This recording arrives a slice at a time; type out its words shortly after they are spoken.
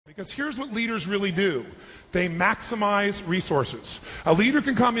Because here's what leaders really do. They maximize resources. A leader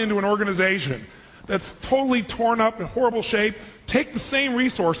can come into an organization that's totally torn up in horrible shape, take the same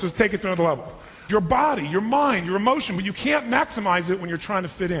resources, take it to another level. Your body, your mind, your emotion, but you can't maximize it when you're trying to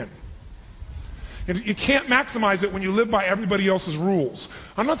fit in. And you can't maximize it when you live by everybody else's rules.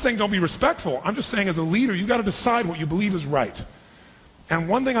 I'm not saying don't be respectful. I'm just saying as a leader, you've got to decide what you believe is right. And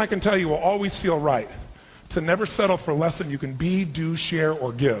one thing I can tell you will always feel right, to never settle for less than you can be, do, share,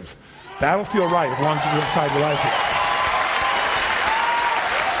 or give. That'll feel right as long as you're inside your life here.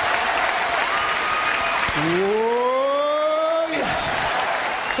 Whoa,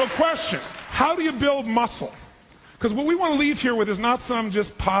 yes. So question, how do you build muscle? Because what we want to leave here with is not some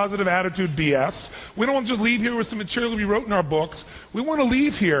just positive attitude BS. We don't want to just leave here with some material we wrote in our books. We want to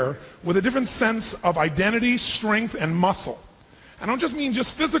leave here with a different sense of identity, strength, and muscle. I don't just mean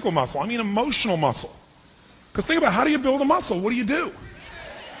just physical muscle, I mean emotional muscle. Because think about, how do you build a muscle? What do you do?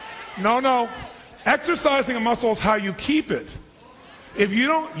 No. Exercising a muscle is how you keep it. If you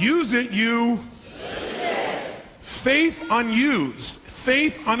don't use it, you lose it. Faith unused,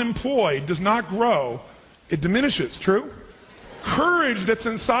 faith unemployed does not grow. It diminishes, true? Courage that's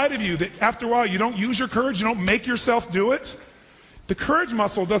inside of you, that after a while you don't use your courage, you don't make yourself do it. The courage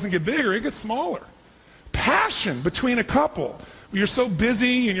muscle doesn't get bigger, it gets smaller. Passion between a couple, you're so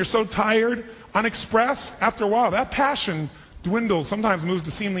busy and you're so tired, unexpressed, after a while that passion dwindles, sometimes moves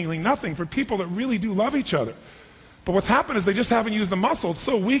to seemingly nothing for people that really do love each other. But what's happened is they just haven't used the muscle. It's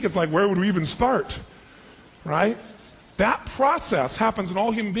so weak, it's like, where would we even start? Right? That process happens in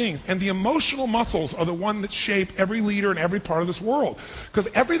all human beings, and the emotional muscles are the one that shape every leader in every part of this world. Because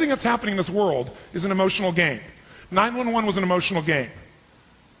everything that's happening in this world is an emotional game. 911 was an emotional game.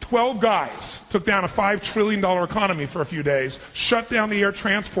 12 guys took down a $5 trillion economy for a few days, shut down the air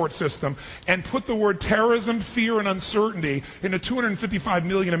transport system, and put the word terrorism, fear, and uncertainty into 255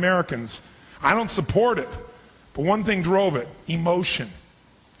 million Americans. I don't support it, but one thing drove it: emotion.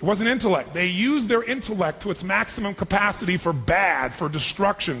 It wasn't intellect. They used their intellect to its maximum capacity for bad, for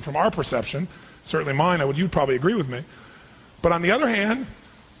destruction, from our perception. Certainly mine, you'd probably agree with me. But on the other hand,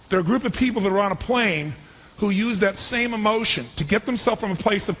 there are a group of people that are on a plane who use that same emotion to get themselves from a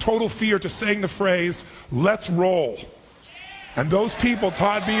place of total fear to saying the phrase, let's roll. And those people,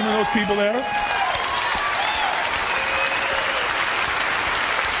 Todd Beam and those people there,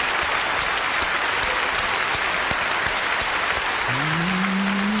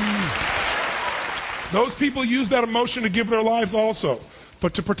 those people use that emotion to give their lives also,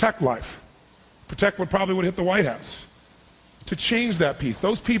 but to protect life. Protect what probably would hit the White House. To change that piece.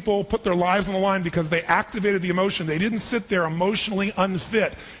 Those people put their lives on the line because they activated the emotion. They didn't sit there emotionally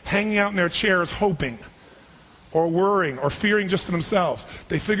unfit, hanging out in their chairs hoping, or worrying, or fearing just for themselves.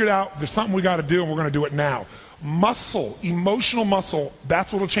 They figured out there's something we got to do, and we're going to do it now. Muscle, emotional muscle,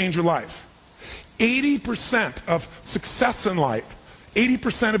 that's what will change your life. 80% of success in life,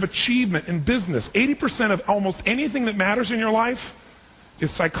 80% of achievement in business, 80% of almost anything that matters in your life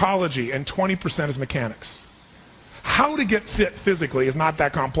is psychology, and 20% is mechanics. How to get fit physically is not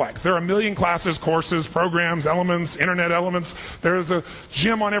that complex. There are a million classes, courses, programs, elements, internet elements. There's a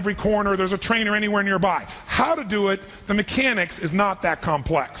gym on every corner. There's a trainer anywhere nearby. How to do it, the mechanics, is not that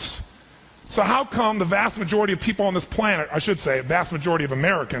complex. So how come the vast majority of people on this planet, I should say, vast majority of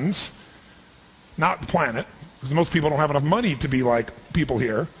Americans, not the planet, because most people don't have enough money to be like people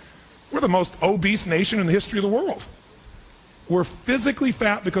here, we're the most obese nation in the history of the world. We're physically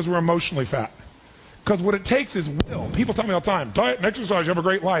fat because we're emotionally fat. Because what it takes is will. People tell me all the time, diet and exercise, you have a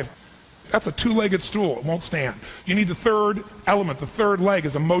great life. That's a two-legged stool. It won't stand. You need the third element. The third leg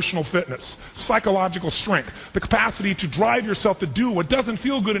is emotional fitness, psychological strength, the capacity to drive yourself to do what doesn't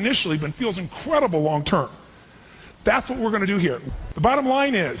feel good initially but feels incredible long term. That's what we're going to do here. The bottom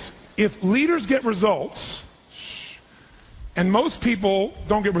line is, if leaders get results, and most people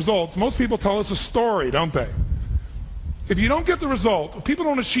don't get results, most people tell us a story, don't they? If you don't get the result, if people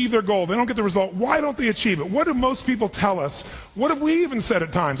don't achieve their goal, they don't get the result, why don't they achieve it? What do most people tell us? What have we even said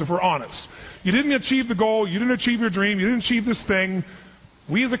at times, if we're honest? You didn't achieve the goal, you didn't achieve your dream, you didn't achieve this thing.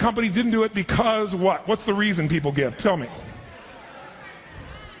 We as a company didn't do it because what? What's the reason people give? Tell me.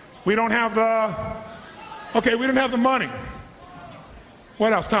 We don't have we didn't have the money.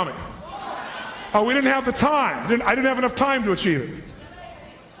 What else? Tell me. Oh, we didn't have the time. I didn't have enough time to achieve it.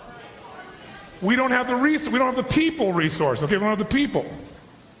 We don't have the resource. We don't have the people resource. Okay, we don't have the people.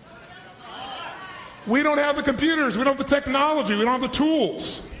 We don't have the computers. We don't have the technology. We don't have the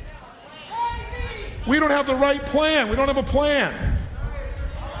tools. We don't have the right plan. We don't have a plan.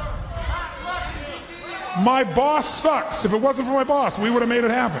 My boss sucks. If it wasn't for my boss, we would have made it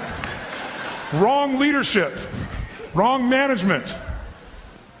happen. Wrong leadership. Wrong management.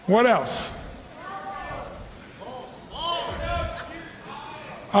 What else?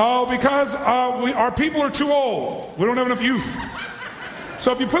 Oh, because our people are too old. We don't have enough youth.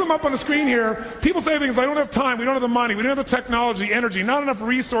 So if you put them up on the screen here, people say things like, I don't have time, we don't have the money, we don't have the technology, energy, not enough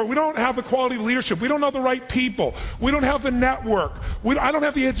resource, we don't have the quality of leadership, we don't know the right people, we don't have the network, I don't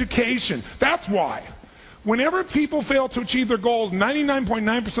have the education. That's why. Whenever people fail to achieve their goals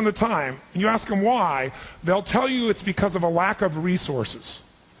 99.9% of the time, and you ask them why, they'll tell you it's because of a lack of resources.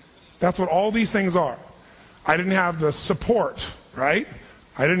 That's what all these things are. I didn't have the support, right?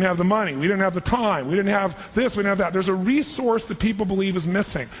 I didn't have the money, we didn't have the time, we didn't have this, we didn't have that. There's a resource that people believe is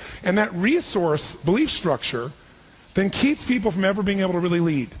missing. And that resource, belief structure, then keeps people from ever being able to really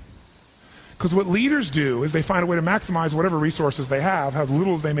lead. Because what leaders do is they find a way to maximize whatever resources they have, as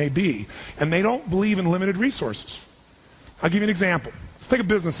little as they may be, and they don't believe in limited resources. I'll give you an example. Let's take a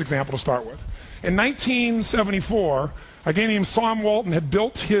business example to start with. In 1974, a guy named Sam Walton had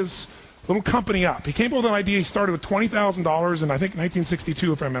built his little company up. He came up with an idea. He started with $20,000 in, I think,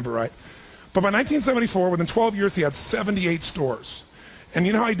 1962, if I remember right. But by 1974, within 12 years, he had 78 stores. And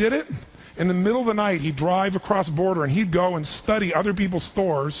you know how he did it? In the middle of the night, he'd drive across the border, and he'd go and study other people's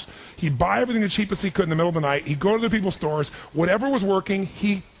stores. He'd buy everything the cheapest he could in the middle of the night. He'd go to the people's stores. Whatever was working,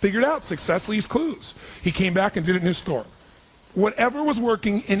 he figured out. Success leaves clues. He came back and did it in his store. Whatever was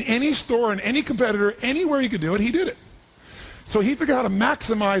working in any store, in any competitor, anywhere he could do it, he did it. So he figured out how to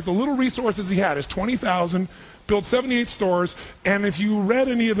maximize the little resources he had, his 20,000, built 78 stores, and if you read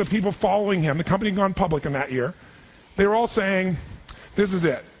any of the people following him, the company had gone public in that year, they were all saying, this is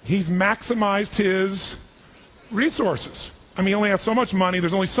it. He's maximized his resources. I mean, he only has so much money,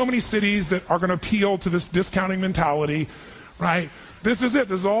 there's only so many cities that are going to appeal to this discounting mentality, right? This is it,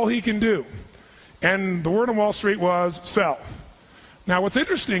 this is all he can do. And the word on Wall Street was, sell. Now what's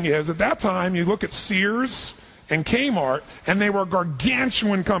interesting is, at that time, you look at Sears and Kmart, and they were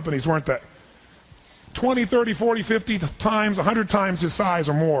gargantuan companies, weren't they? 20, 30, 40, 50 times, 100 times his size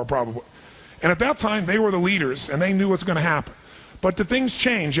or more, probably. And at that time, they were the leaders, and they knew what's going to happen. But did things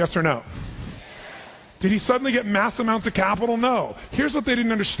change, yes or no? Did he suddenly get mass amounts of capital? No. Here's what they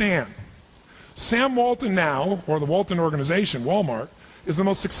didn't understand. Sam Walton now, or the Walton organization, Walmart, is the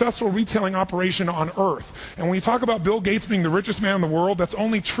most successful retailing operation on earth. And when you talk about Bill Gates being the richest man in the world, that's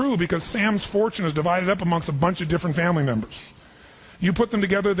only true because Sam's fortune is divided up amongst a bunch of different family members. You put them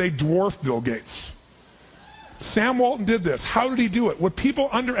together, they dwarf Bill Gates. Sam Walton did this. How did he do it? What people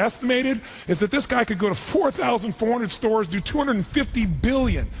underestimated is that this guy could go to 4,400 stores, do $250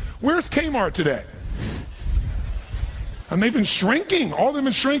 billion. Where's Kmart today? And they've been shrinking. All of them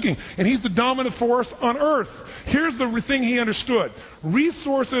have been shrinking. And he's the dominant force on earth. Here's the thing he understood.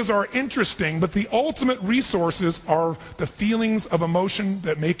 Resources are interesting, but the ultimate resources are the feelings of emotion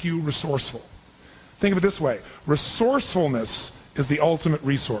that make you resourceful. Think of it this way. Resourcefulness is the ultimate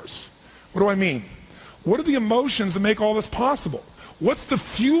resource. What do I mean? What are the emotions that make all this possible? What's the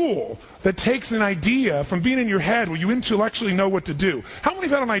fuel that takes an idea from being in your head where you intellectually know what to do? How many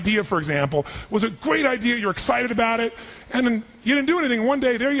have had an idea, for example, was a great idea, you're excited about it, and then you didn't do anything. One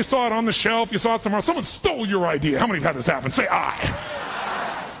day, there you saw it on the shelf, you saw it somewhere else, someone stole your idea. How many have had this happen? Say, I.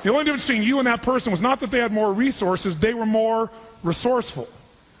 The only difference between you and that person was not that they had more resources, they were more resourceful.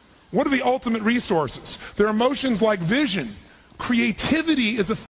 What are the ultimate resources? They're emotions like vision. Creativity is a